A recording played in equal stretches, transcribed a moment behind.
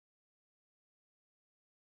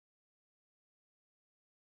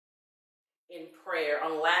in prayer.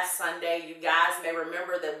 On last Sunday, you guys may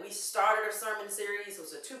remember that we started a sermon series. It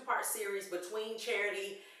was a two-part series between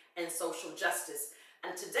charity and social justice.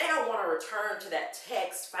 And today I want to return to that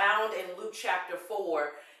text found in Luke chapter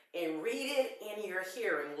 4 and read it in your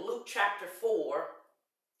hearing. Luke chapter 4,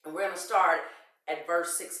 and we're going to start at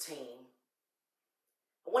verse 16.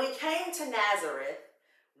 When he came to Nazareth,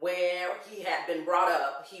 where he had been brought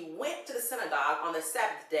up, he went to the synagogue on the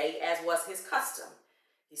Sabbath day, as was his custom.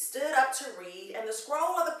 He stood up to read, and the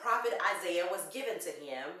scroll of the prophet Isaiah was given to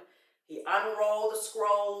him. He unrolled the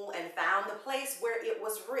scroll and found the place where it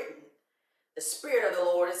was written, "The Spirit of the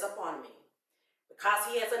Lord is upon me, because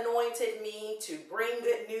he has anointed me to bring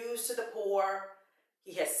good news to the poor.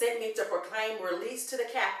 He has sent me to proclaim release to the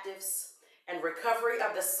captives and recovery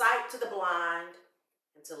of the sight to the blind,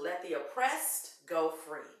 and to let the oppressed go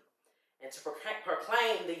free, and to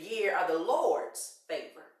proclaim the year of the Lord's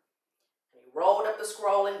favor." And he rolled up the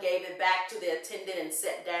scroll and gave it back to the attendant and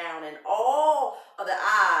sat down, and all of the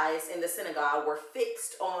eyes in the synagogue were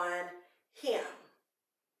fixed on him.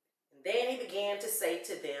 And then he began to say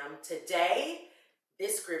to them, "Today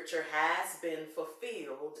this scripture has been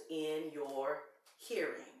fulfilled in your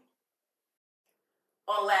hearing."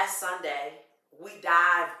 On last Sunday, we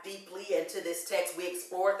dived deeply into this text. We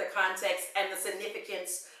explored the context and the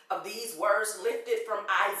significance of these words lifted from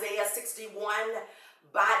Isaiah 61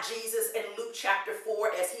 by Jesus in Luke chapter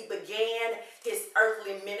 4 as he began his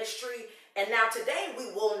earthly ministry. And now today we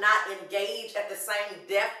will not engage at the same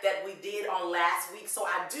depth that we did on last week. So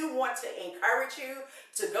I do want to encourage you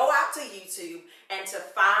to go out to YouTube and to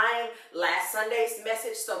find last Sunday's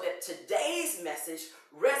message so that today's message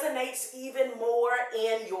resonates even more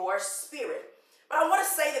in your spirit. But I want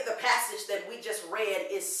to say that the passage that we just read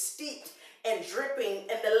is steeped and dripping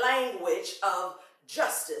in the language of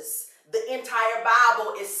justice. The entire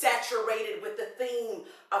Bible is saturated with the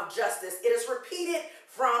theme of justice. It is repeated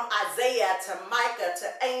from Isaiah to Micah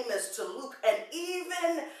to Amos to Luke and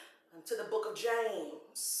even to the book of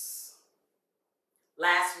James.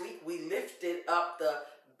 Last week we lifted up the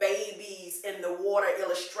babies in the water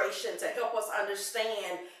illustration to help us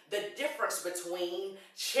understand the difference between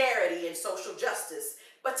charity and social justice.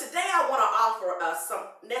 But today I want to offer us some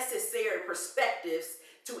necessary perspectives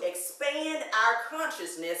to expand our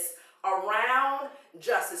consciousness around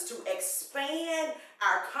justice, to expand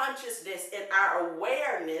our consciousness and our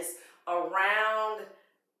awareness around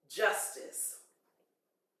justice.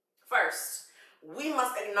 First, we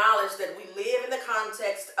must acknowledge that we live in the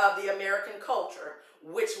context of the American culture,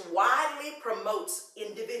 which widely promotes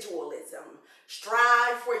individualism.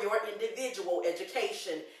 Strive for your individual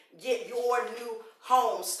education. Get your new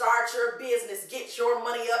home. Start your business. Get your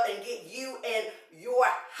money up and get you and your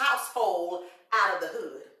household out of the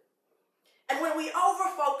hood. And when we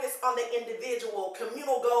overfocus on the individual,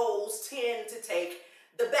 communal goals tend to take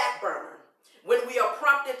the back burner. When we are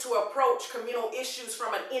prompted to approach communal issues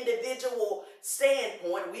from an individual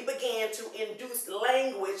standpoint, we begin to induce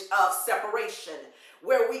language of separation,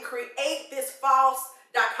 where we create this false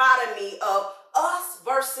dichotomy of us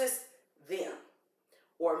versus them,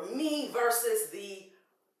 or me versus the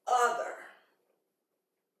other.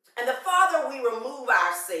 And the farther we remove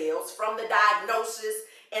ourselves from the diagnosis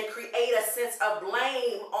and create a sense of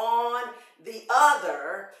blame on the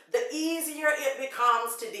other, the easier it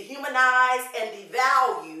becomes to dehumanize and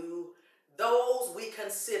devalue those we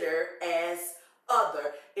consider as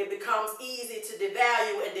other. It becomes easy to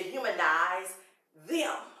devalue and dehumanize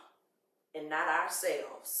them and not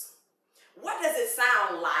ourselves. What does it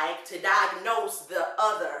sound like to diagnose the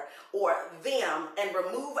other or them and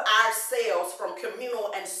remove ourselves from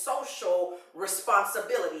communal and social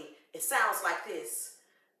responsibility? It sounds like this.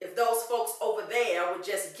 If those folks over there would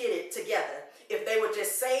just get it together, if they would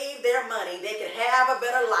just save their money, they could have a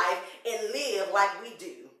better life and live like we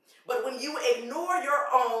do. But when you ignore your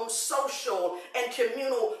own social and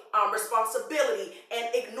communal responsibility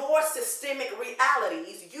and ignore systemic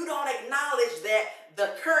realities, you don't acknowledge that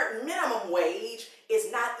the current minimum wage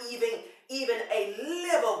is not even a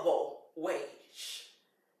livable wage.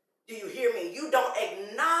 Do you hear me? You don't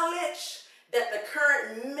acknowledge that the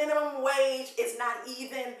current minimum wage is not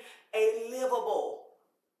even a livable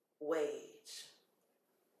wage.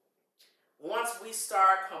 Once we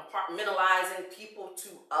start compartmentalizing people to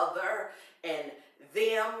other and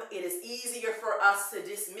them, it is easier for us to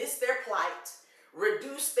dismiss their plight,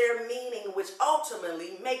 reduce their meaning, which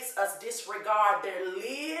ultimately makes us disregard their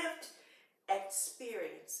lived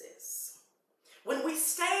experiences. When we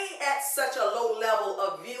stay at such a low level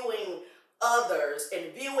of viewing others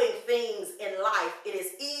and viewing things in life, it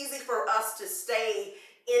is easy for us to stay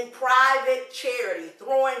in private charity,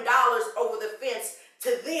 throwing dollars over the fence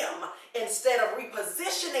to them instead of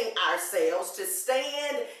repositioning ourselves to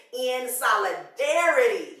stand in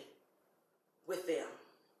solidarity with them.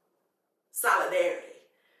 Solidarity.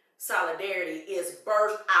 Solidarity is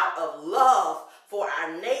birthed out of love for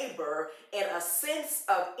our neighbor and a sense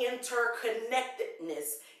of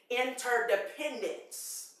interconnectedness,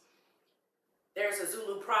 interdependence. There's a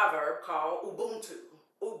Zulu proverb called Ubuntu.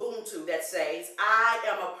 Ubuntu that says, I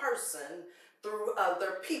am a person through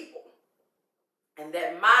other people. And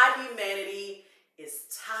that my humanity is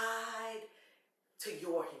tied to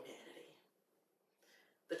your humanity.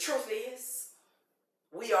 The truth is,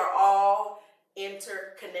 we are all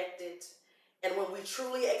interconnected. And when we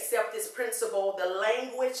truly accept this principle, the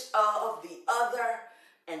language of the other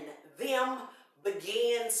and them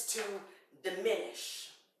begins to diminish.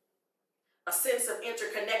 A sense of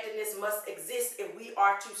interconnectedness must exist if we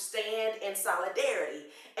are to stand in solidarity.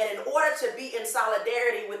 And in order to be in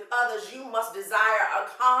solidarity with others, you must desire a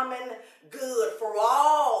common good for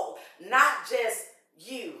all, not just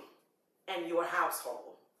you and your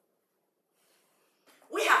household.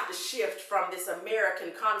 We have to shift from this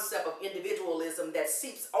American concept of individualism that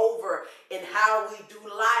seeps over in how we do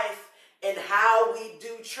life and how we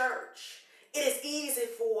do church. It is easy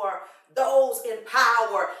for those in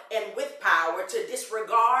power and with power to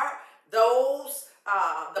disregard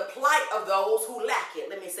the plight of those who lack it.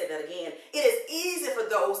 Let me say that again. It is easy for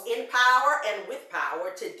those in power and with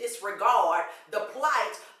power to disregard the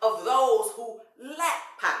plight of those who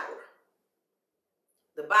lack power.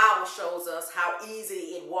 The Bible shows us how easy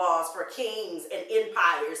it was for kings and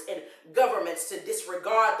empires and governments to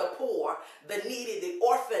disregard the poor, the needy, the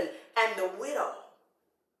orphan, and the widow.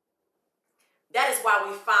 That is why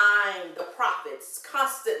we find the prophets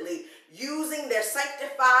constantly using their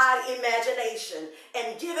sanctified imagination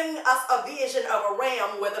and giving us a vision of a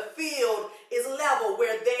realm where the field is level,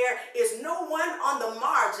 where there is no one on the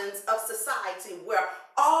margins of society, where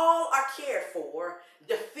all are cared for,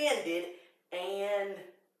 defended, and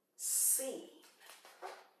seen.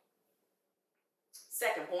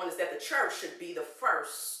 Second point is that the church should be the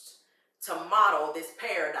first to model this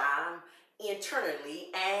paradigm internally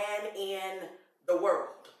and in the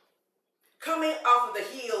world. Coming off of the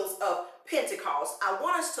heels of Pentecost, I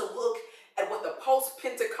want us to look at what the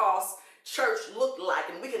post-Pentecost church looked like.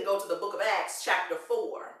 And we can go to the book of Acts chapter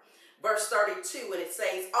 4, verse 32, and it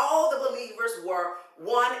says, all the believers were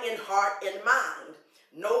one in heart and mind.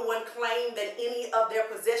 No one claimed that any of their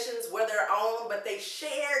possessions were their own, but they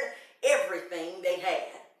shared everything they had.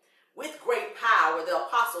 With great power, the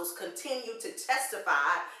apostles continued to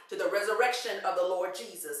testify to the resurrection of the Lord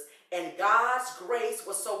Jesus, and God's grace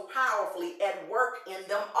was so powerfully at work in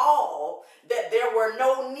them all that there were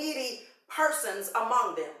no needy persons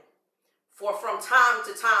among them. For from time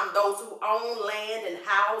to time, those who owned land and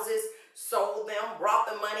houses sold them, brought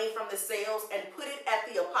the money from the sales, and put it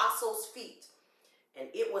at the apostles' feet. And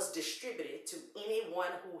it was distributed to anyone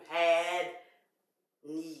who had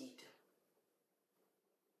need.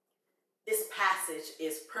 This passage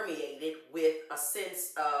is permeated with a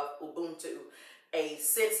sense of Ubuntu, a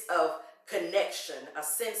sense of connection, a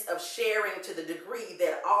sense of sharing to the degree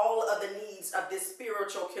that all of the needs of this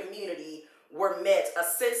spiritual community were met, a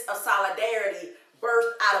sense of solidarity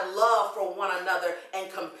birthed out of love for one another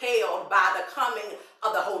and compelled by the coming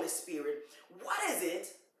of the Holy Spirit. What is it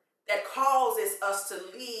that causes us to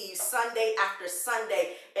leave Sunday after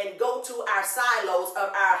Sunday and go to our silos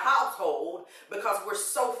of our household because we're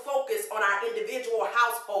so focused on our individual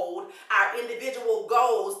household, our individual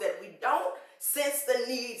goals, that we don't sense the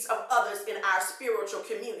needs of others in our spiritual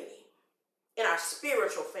community, in our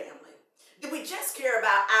spiritual family? Do we just care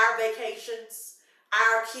about our vacations,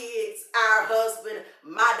 our kids, our husband,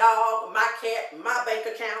 my dog, my cat, my bank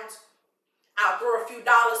account? I'll throw a few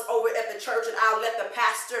dollars over at the church and I'll let the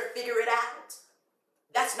pastor figure it out.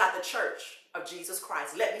 That's not the church of Jesus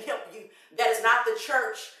Christ. Let me help you. That is not the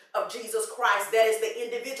church of Jesus Christ. That is the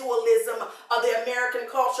individualism of the American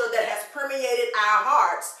culture that has permeated our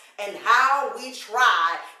hearts and how we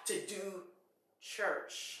try to do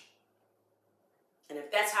church. And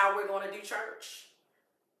if that's how we're going to do church,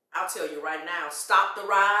 I'll tell you right now, stop the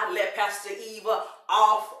ride. Let Pastor Eva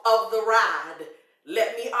off of the ride.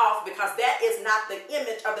 Let me off, because that is not the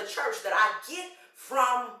image of the church that I get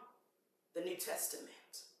from the New Testament.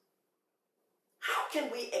 How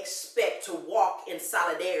can we expect to walk in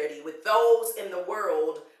solidarity with those in the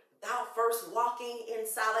world without first walking in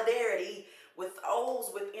solidarity with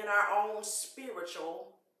those within our own spiritual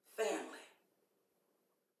family?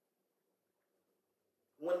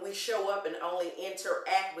 When we show up and only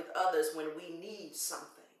interact with others when we need something,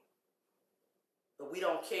 but we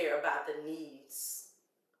don't care about the needs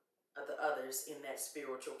of the others in that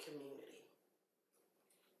spiritual community.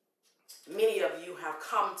 Many of you have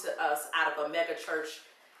come to us out of a mega church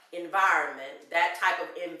environment. That type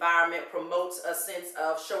of environment promotes a sense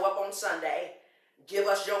of show up on Sunday, give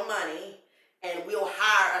us your money, and we'll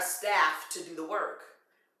hire a staff to do the work.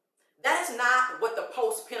 That is not what the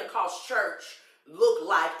post-Pentecost church looked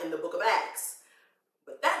like in the book of Acts.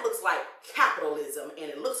 But that looks like capitalism, and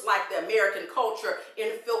it looks like the American culture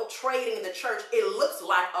infiltrating the church. It looks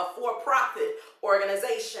like a for-profit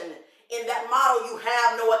organization. In that model, you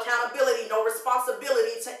have no accountability, no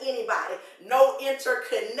responsibility to anybody, no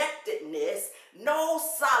interconnectedness, no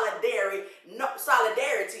solidarity,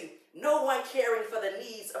 no one caring for the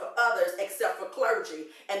needs of others except for clergy.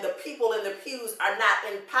 And the people in the pews are not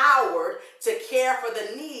empowered to care for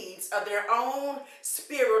the needs of their own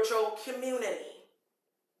spiritual community.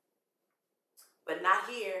 But not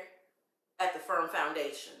here at the Firm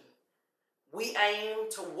Foundation. We aim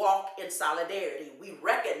to walk in solidarity. We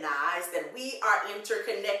recognize that we are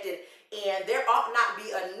interconnected and there ought not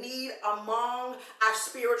be a need among our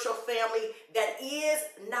spiritual family that is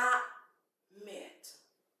not met.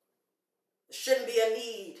 There shouldn't be a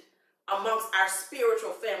need amongst our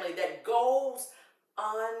spiritual family that goes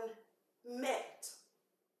unmet.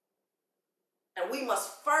 And we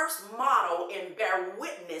must first model and bear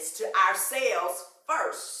witness to ourselves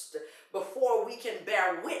first before we can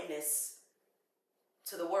bear witness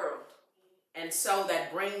to the world. And so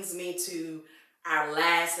that brings me to our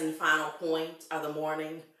last and final point of the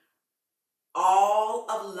morning. All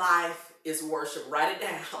of life is worship. Write it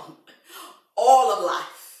down. All of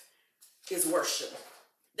life is worship.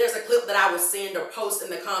 There's a clip that I will send or post in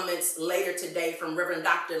the comments later today from Reverend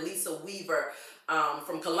Dr. Lisa Weaver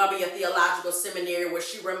from Columbia Theological Seminary, where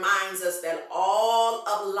she reminds us that all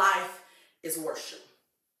of life is worship.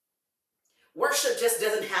 Worship just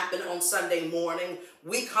doesn't happen on Sunday morning.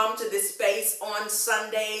 We come to this space on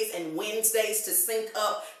Sundays and Wednesdays to sync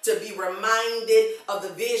up, to be reminded of the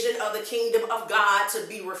vision of the kingdom of God, to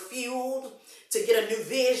be refueled, to get a new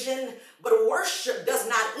vision. But worship does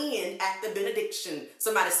not end at the benediction.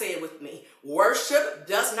 Somebody say it with me. Worship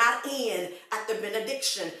does not end at the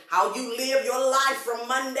benediction. How you live your life from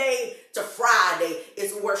Monday to Friday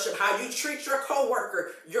is worship. How you treat your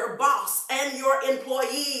coworker, your boss, and your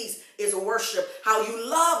employees is worship. How you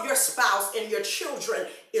love your spouse and your children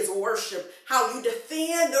is worship. How you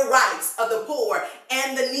defend the rights of the poor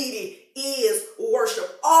and the needy is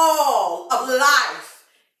worship. All of life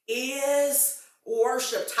is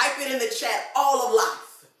worship. Type it in the chat. All of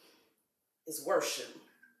life is worship.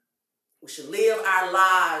 We should live our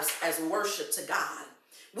lives as worship to God.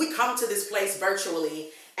 We come to this place virtually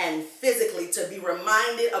and physically to be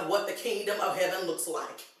reminded of what the kingdom of heaven looks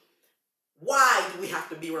like. Why do we have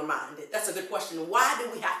to be reminded? That's a good question. Why do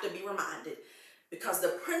we have to be reminded? Because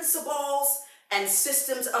the principles and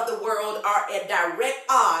systems of the world are at direct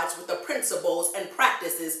odds with the principles and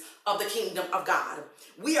practices of the kingdom of God.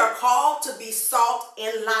 We are called to be salt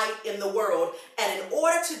and light in the world. And in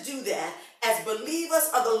order to do that, as believers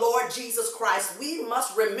of the Lord Jesus Christ, we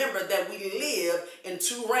must remember that we live in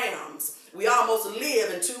two realms. We almost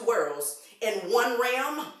live in two worlds. In one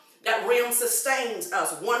realm, that realm sustains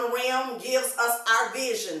us. One realm gives us our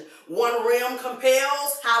vision. One realm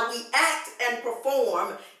compels how we act and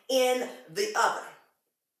perform in the other.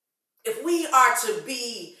 If we are to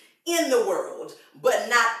be in the world, but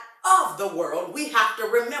not of the world, we have to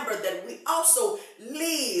remember that we also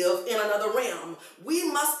live in another realm.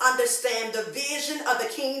 We must understand the vision of the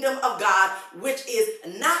kingdom of God, which is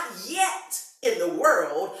not yet in the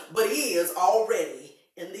world, but is already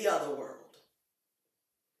in the other world.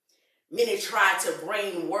 Many try to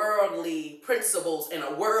bring worldly principles and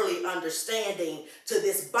a worldly understanding to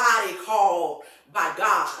this body called by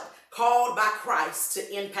God, called by Christ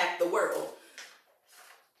to impact the world.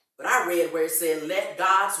 But I read where it said, let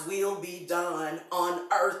God's will be done on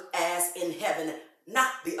earth as in heaven,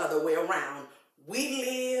 not the other way around. We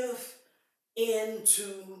live in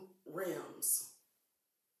two realms.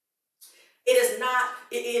 It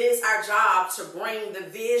is our job to bring the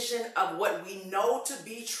vision of what we know to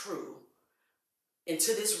be true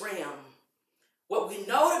into this realm. What we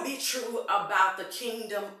know to be true about the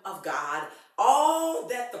kingdom of God, all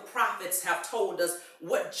that the prophets have told us,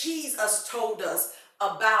 what Jesus told us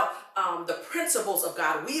about the principles of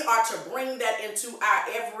God. We are to bring that into our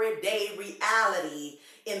everyday reality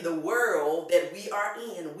in the world that we are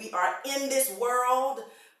in. We are in this world,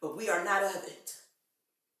 but we are not of it.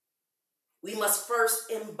 We must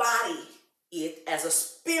first embody it as a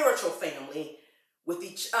spiritual family with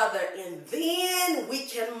each other, and then we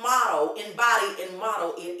can embody and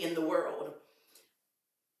model it in the world.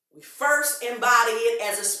 We first embody it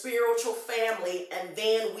as a spiritual family, and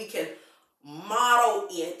then we can model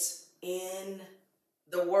it in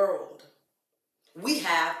the world. We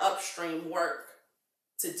have upstream work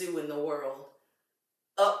to do in the world.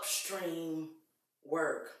 Upstream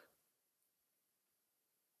work.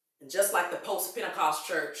 And just like the post-Pentecost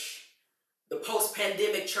church, the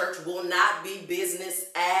post-pandemic church will not be business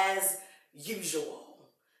as usual.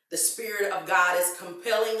 The Spirit of God is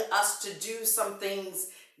compelling us to do some things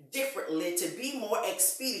differently, to be more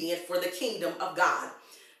expedient for the kingdom of God.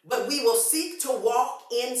 But we will seek to walk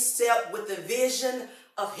in step with the vision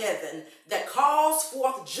of heaven that calls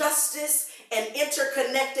forth justice and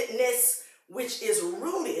interconnectedness, which is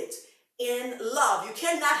rooted in love. You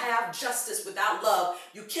cannot have justice without love.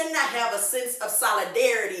 You cannot have a sense of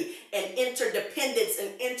solidarity and interdependence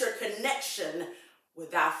and interconnection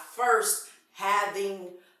without first having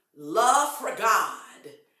love for God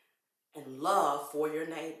and love for your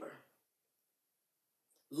neighbor.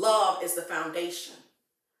 Love is the foundation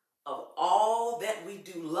of all that we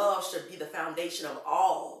do. Love should be the foundation of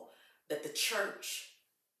all that the church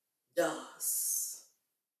does.